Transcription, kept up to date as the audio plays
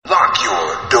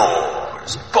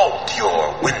doors, bolt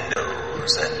your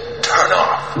windows, and turn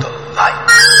off the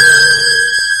lights.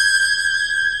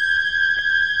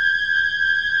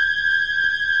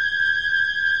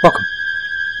 Welcome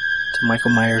to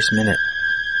Michael Myers Minute,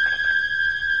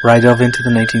 where I delve into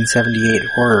the 1978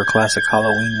 horror classic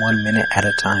Halloween 1 minute at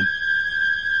a time.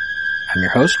 I'm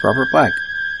your host, Robert Black.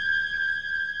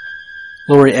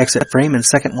 Laurie exits frame and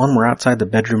second one we're outside the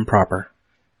bedroom proper.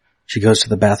 She goes to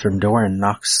the bathroom door and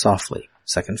knocks softly.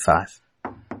 Second 5.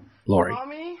 Laurie.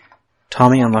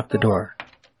 Tommy unlocked the door.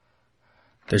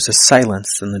 There's a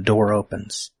silence and the door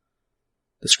opens.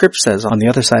 The script says on the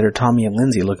other side are Tommy and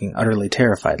Lindsay looking utterly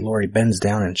terrified. Laurie bends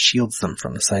down and shields them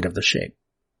from the sight of the shape.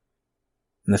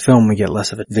 In the film we get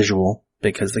less of a visual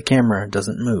because the camera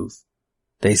doesn't move.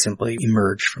 They simply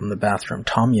emerge from the bathroom.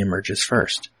 Tommy emerges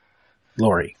first.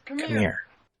 Laurie, come here.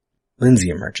 Lindsay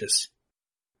emerges.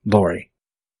 Laurie.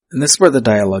 And this is where the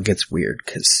dialogue gets weird,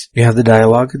 because you have the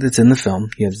dialogue that's in the film,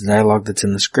 you have the dialogue that's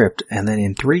in the script, and then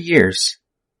in 3 years,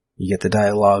 you get the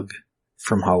dialogue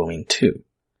from Halloween 2,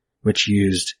 which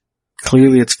used,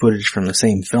 clearly it's footage from the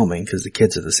same filming, because the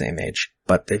kids are the same age,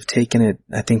 but they've taken it,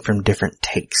 I think, from different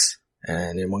takes,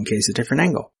 and in one case a different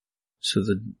angle. So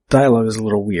the dialogue is a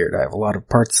little weird. I have a lot of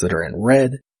parts that are in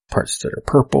red, parts that are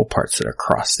purple, parts that are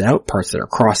crossed out, parts that are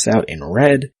crossed out in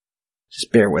red.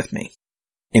 Just bear with me.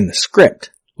 In the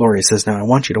script, Laurie says, now I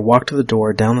want you to walk to the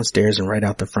door, down the stairs, and right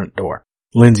out the front door.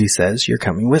 Lindsay says, you're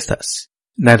coming with us.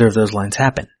 Neither of those lines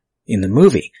happen. In the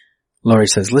movie, Laurie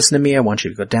says, listen to me, I want you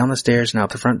to go down the stairs and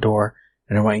out the front door,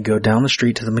 and I want you to go down the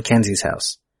street to the Mackenzie's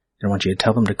house. And I want you to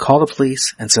tell them to call the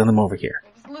police and send them over here.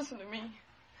 Just listen to me.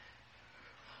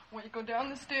 I want you to go down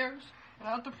the stairs and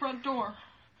out the front door.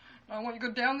 And I want you to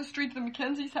go down the street to the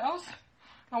Mackenzie's house.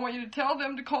 I want you to tell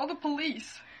them to call the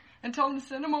police. And tell them to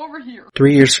send them over here.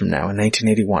 3 years from now, in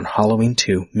 1981, Halloween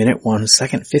 2, minute 1,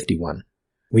 second 51,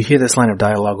 we hear this line of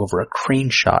dialogue over a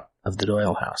crane shot of the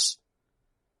Doyle house.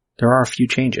 There are a few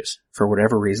changes. For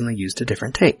whatever reason, they used a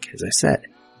different take, as I said.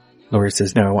 Laurie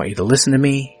says, no, I want you to listen to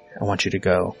me. I want you to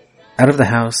go out of the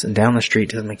house and down the street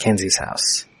to the Mackenzie's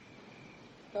house.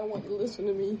 I want you to listen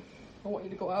to me. I want you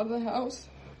to go out of the house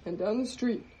and down the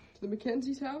street to the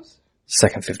Mackenzie's house.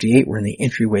 Second 58, we're in the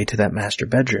entryway to that master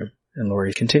bedroom. And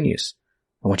Laurie continues.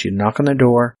 I want you to knock on their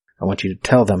door. I want you to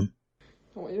tell them.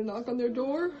 I want you to knock on their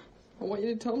door. I want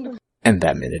you to tell them to... And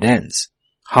that minute ends.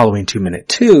 Halloween 2 minute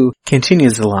 2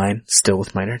 continues the line, still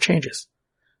with minor changes.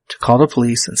 To call the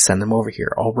police and send them over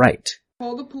here. All right.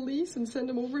 Call the police and send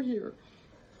them over here.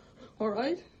 All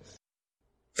right?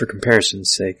 For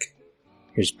comparison's sake,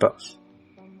 here's both.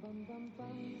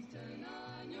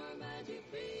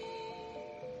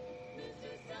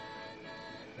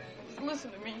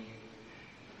 Listen to me.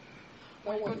 I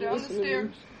want you to go down the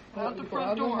stairs and out the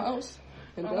front door. I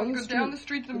want you to go down the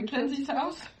street to the Mackenzie's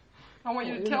house. I want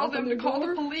you to tell them to call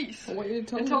the police. I want you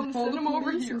to tell them to send them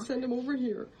over here. And send them over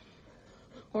here.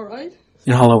 All right?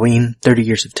 In Halloween, 30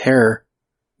 Years of Terror,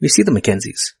 we see the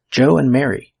Mackenzies, Joe and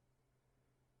Mary.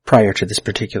 Prior to this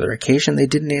particular occasion, they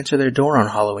didn't answer their door on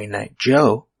Halloween night.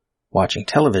 Joe, watching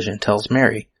television, tells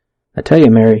Mary, I tell you,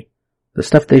 Mary, the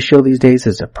stuff they show these days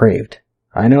is depraved.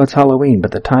 I know it's Halloween,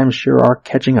 but the times sure are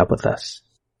catching up with us.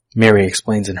 Mary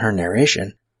explains in her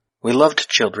narration, we loved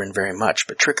children very much,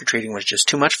 but trick-or-treating was just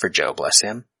too much for Joe, bless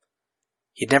him.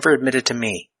 He'd never admitted to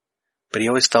me, but he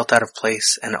always felt out of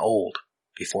place and old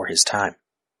before his time.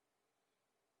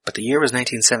 But the year was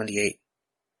 1978.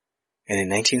 And in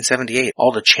 1978,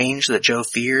 all the change that Joe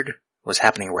feared was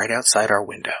happening right outside our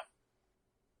window.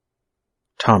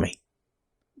 Tommy.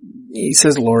 He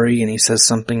says Laurie, and he says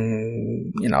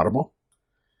something inaudible.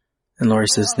 And Laurie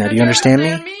says, now do you understand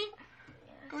me?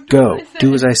 Go,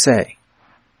 do as I say.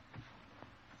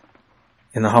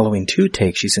 In the Halloween 2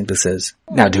 take, she simply says,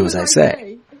 now do as I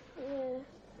say.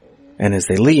 And as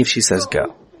they leave, she says,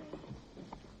 go.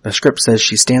 The script says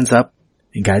she stands up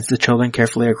and guides the children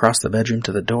carefully across the bedroom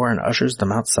to the door and ushers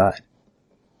them outside.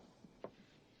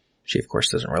 She, of course,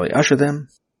 doesn't really usher them.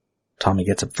 Tommy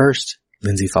gets up first.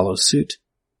 Lindsay follows suit.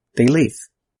 They leave.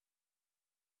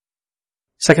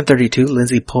 Second 32,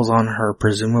 Lindsay pulls on her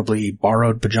presumably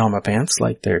borrowed pajama pants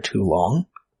like they're too long.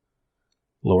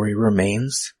 Laurie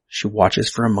remains. She watches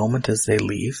for a moment as they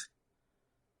leave.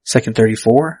 Second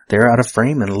 34, they're out of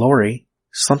frame and Laurie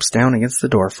slumps down against the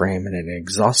door frame in an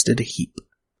exhausted heap.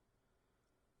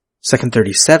 Second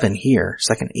 37 here,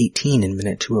 second 18 in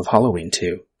minute 2 of Halloween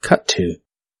 2. Cut to.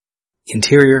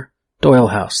 Interior, Doyle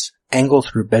house. Angle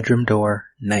through bedroom door,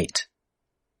 night.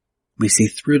 We see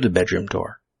through the bedroom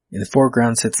door. In the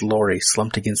foreground sits Laurie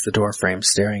slumped against the door frame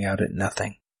staring out at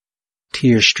nothing.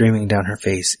 Tears streaming down her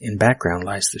face. In background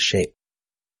lies the shape.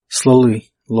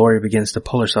 Slowly, Lori begins to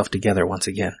pull herself together once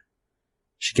again.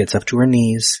 She gets up to her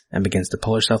knees and begins to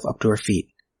pull herself up to her feet.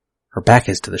 Her back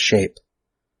is to the shape.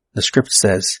 The script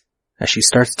says, as she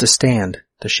starts to stand,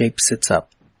 the shape sits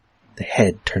up, the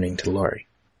head turning to Lori.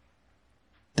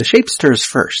 The shape stirs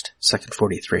first, second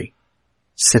 43,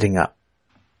 sitting up.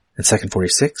 And second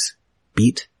 46,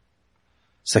 beat.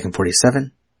 Second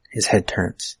 47, his head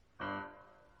turns.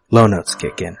 Low notes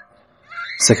kick in.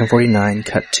 Second 49,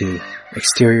 cut to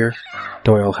exterior,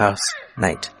 Doyle house,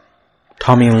 night.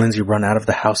 Tommy and Lindsay run out of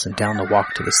the house and down the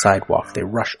walk to the sidewalk. They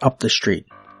rush up the street.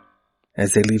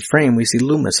 As they leave frame, we see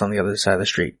Loomis on the other side of the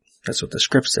street. That's what the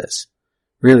script says.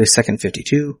 Really, second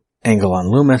 52, angle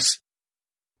on Loomis.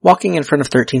 Walking in front of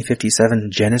 1357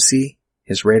 Genesee,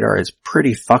 his radar is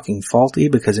pretty fucking faulty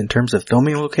because in terms of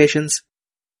filming locations,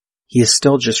 he is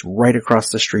still just right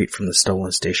across the street from the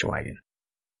stolen station wagon.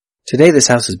 Today this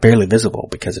house is barely visible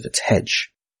because of its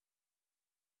hedge.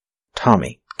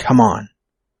 Tommy, come on.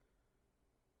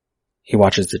 He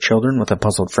watches the children with a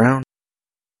puzzled frown.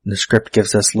 The script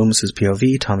gives us Loomis's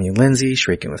POV, Tommy and Lindsay,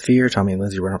 shrieking with fear. Tommy and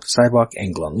Lindsay run up the sidewalk,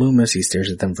 angle on Loomis. He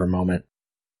stares at them for a moment,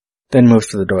 then moves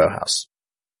to the Doyle house.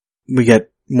 We get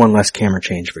one less camera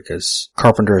change because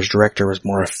Carpenter as director was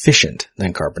more efficient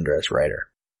than Carpenter as writer.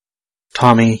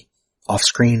 Tommy, off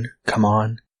screen, come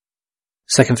on.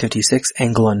 Second 56,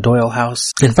 angle on Doyle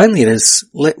house. And finally it is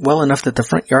lit well enough that the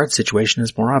front yard situation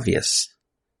is more obvious.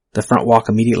 The front walk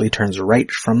immediately turns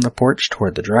right from the porch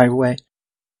toward the driveway,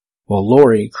 while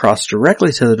Lori crossed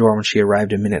directly to the door when she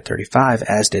arrived in minute 35,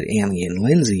 as did Annie and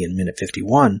Lindsay in minute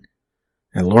 51,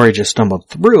 and Lori just stumbled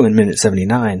through in minute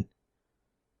 79.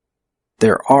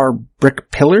 There are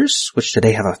brick pillars, which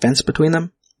today have a fence between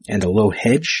them, and a low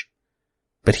hedge,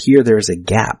 but here there is a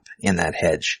gap in that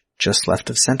hedge, just left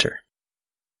of center.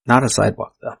 Not a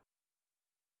sidewalk, though.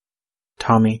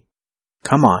 Tommy,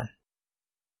 come on.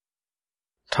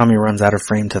 Tommy runs out of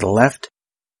frame to the left.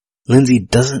 Lindsay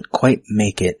doesn't quite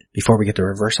make it before we get the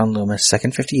reverse on Loomis,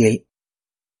 second 58.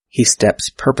 He steps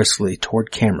purposefully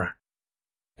toward camera,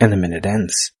 and the minute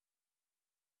ends.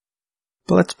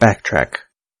 But let's backtrack.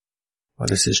 Well,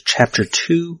 this is chapter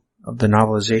 2 of the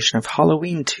novelization of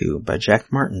Halloween 2 by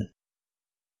Jack Martin.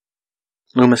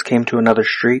 Loomis came to another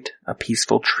street, a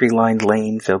peaceful tree-lined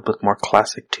lane filled with more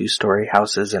classic two-story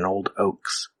houses and old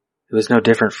oaks. It was no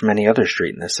different from any other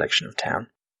street in this section of town.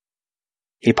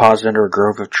 He paused under a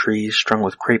grove of trees strung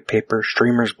with crepe paper,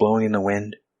 streamers blowing in the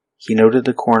wind. He noted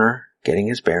the corner, getting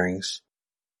his bearings.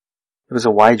 It was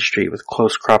a wide street with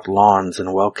close-cropped lawns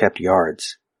and well-kept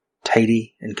yards,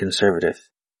 tidy and conservative.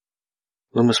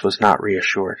 Loomis was not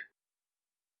reassured.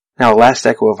 Now a last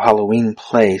echo of Halloween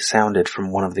play sounded from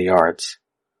one of the yards.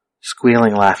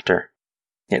 Squealing laughter.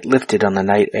 It lifted on the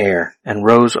night air and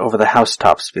rose over the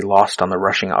housetops to be lost on the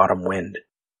rushing autumn wind.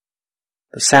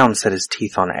 The sound set his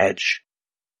teeth on edge.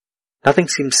 Nothing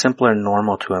seemed simple and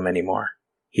normal to him anymore.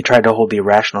 He tried to hold the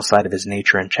irrational side of his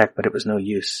nature in check, but it was no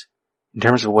use. In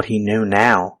terms of what he knew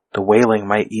now, the wailing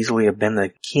might easily have been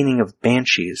the keening of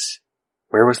banshees.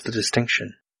 Where was the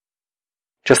distinction?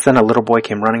 Just then a little boy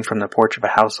came running from the porch of a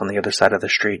house on the other side of the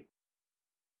street.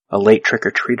 A late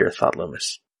trick-or-treater, thought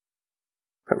Loomis.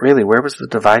 But really, where was the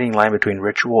dividing line between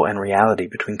ritual and reality,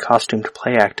 between costumed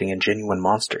play acting and genuine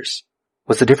monsters?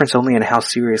 Was the difference only in how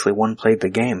seriously one played the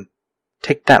game?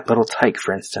 Take that little tyke,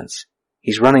 for instance.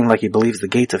 He's running like he believes the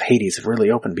gates of Hades have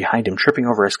really opened behind him, tripping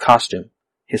over his costume.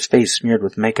 His face smeared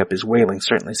with makeup, his wailing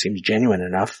certainly seems genuine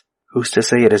enough. Who's to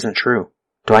say it isn't true?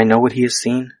 Do I know what he has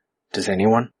seen? Does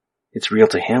anyone? It's real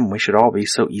to him. We should all be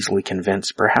so easily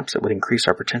convinced. Perhaps it would increase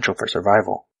our potential for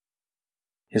survival.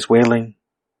 His wailing...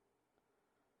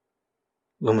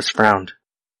 Loomis frowned.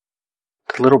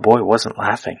 The little boy wasn't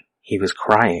laughing. He was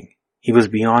crying. He was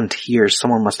beyond tears.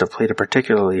 Someone must have played a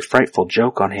particularly frightful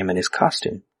joke on him in his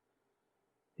costume.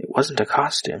 It wasn't a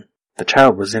costume. The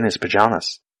child was in his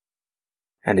pajamas.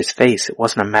 And his face, it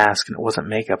wasn't a mask and it wasn't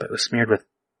makeup. It was smeared with...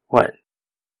 what?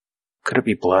 Could it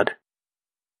be blood?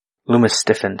 Loomis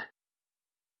stiffened.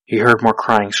 He heard more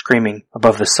crying, screaming.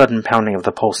 Above the sudden pounding of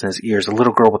the pulse in his ears, a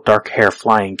little girl with dark hair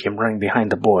flying came running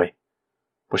behind the boy.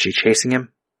 Was she chasing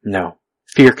him? No.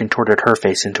 Fear contorted her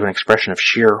face into an expression of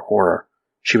sheer horror.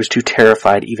 She was too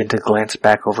terrified even to glance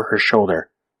back over her shoulder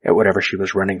at whatever she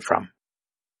was running from.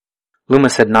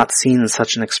 Loomis had not seen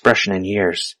such an expression in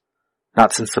years.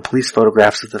 Not since the police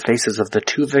photographs of the faces of the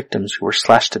 2 victims who were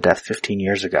slashed to death 15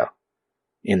 years ago.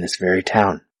 In this very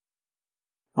town.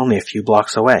 Only a few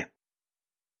blocks away.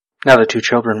 Now the 2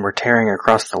 children were tearing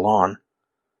across the lawn,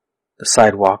 the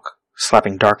sidewalk,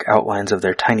 slapping dark outlines of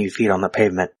their tiny feet on the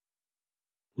pavement.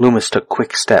 Loomis took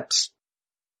quick steps.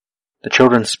 The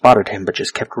children spotted him but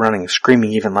just kept running,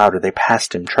 screaming even louder. They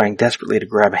passed him, trying desperately to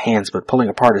grab hands but pulling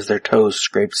apart as their toes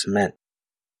scraped cement.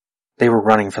 They were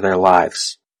running for their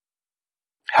lives.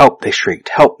 "Help," they shrieked.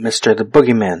 "Help, mister, the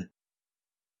boogeyman."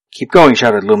 "Keep going,"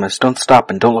 shouted Loomis. "Don't stop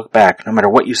and don't look back, no matter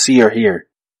what you see or hear."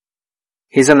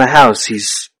 "He's in the house,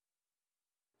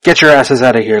 Get your asses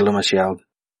out of here," Loomis yelled.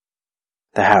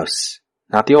 The house.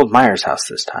 Not the old Myers house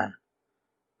this time.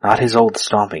 Not his old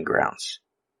stomping grounds.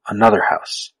 Another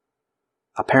house.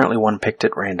 Apparently one picked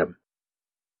at random.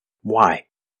 Why?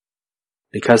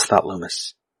 Because, thought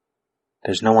Loomis,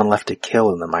 there's no one left to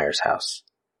kill in the Myers house.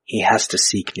 He has to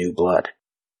seek new blood.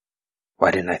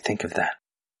 Why didn't I think of that?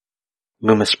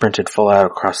 Loomis sprinted full out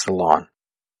across the lawn.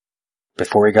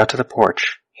 Before he got to the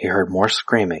porch, he heard more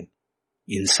screaming.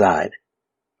 Inside.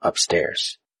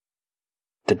 Upstairs.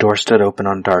 The door stood open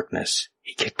on darkness.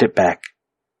 He kicked it back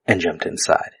and jumped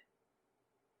inside.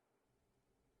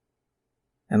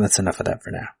 And that's enough of that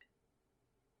for now.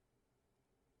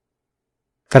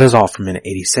 That is all for minute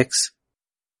 86.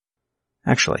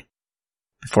 Actually,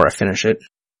 before I finish it,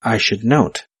 I should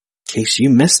note, in case you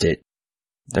missed it,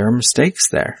 there are mistakes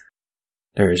there.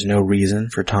 There is no reason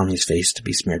for Tommy's face to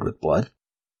be smeared with blood.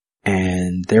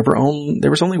 And there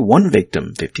was only one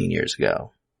victim 15 years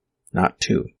ago, not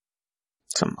two.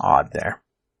 Some odd there.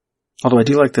 Although I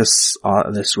do like this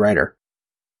writer.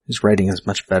 His writing is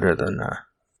much better than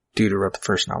dude who wrote the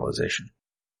first novelization.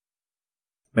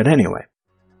 But anyway,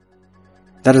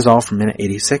 that is all for minute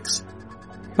 86.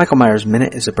 Michael Myers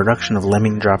Minute is a production of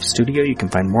Lemming Drops Studio. You can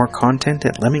find more content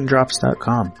at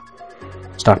lemmingdrops.com.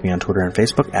 Stalk me on Twitter and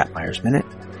Facebook at Myers Minute,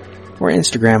 or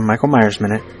Instagram Michael Myers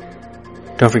Minute.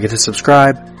 Don't forget to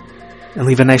subscribe and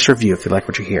leave a nice review if you like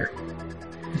what you hear.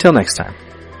 Until next time.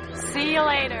 See you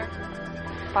later.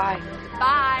 Bye.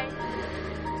 Bye.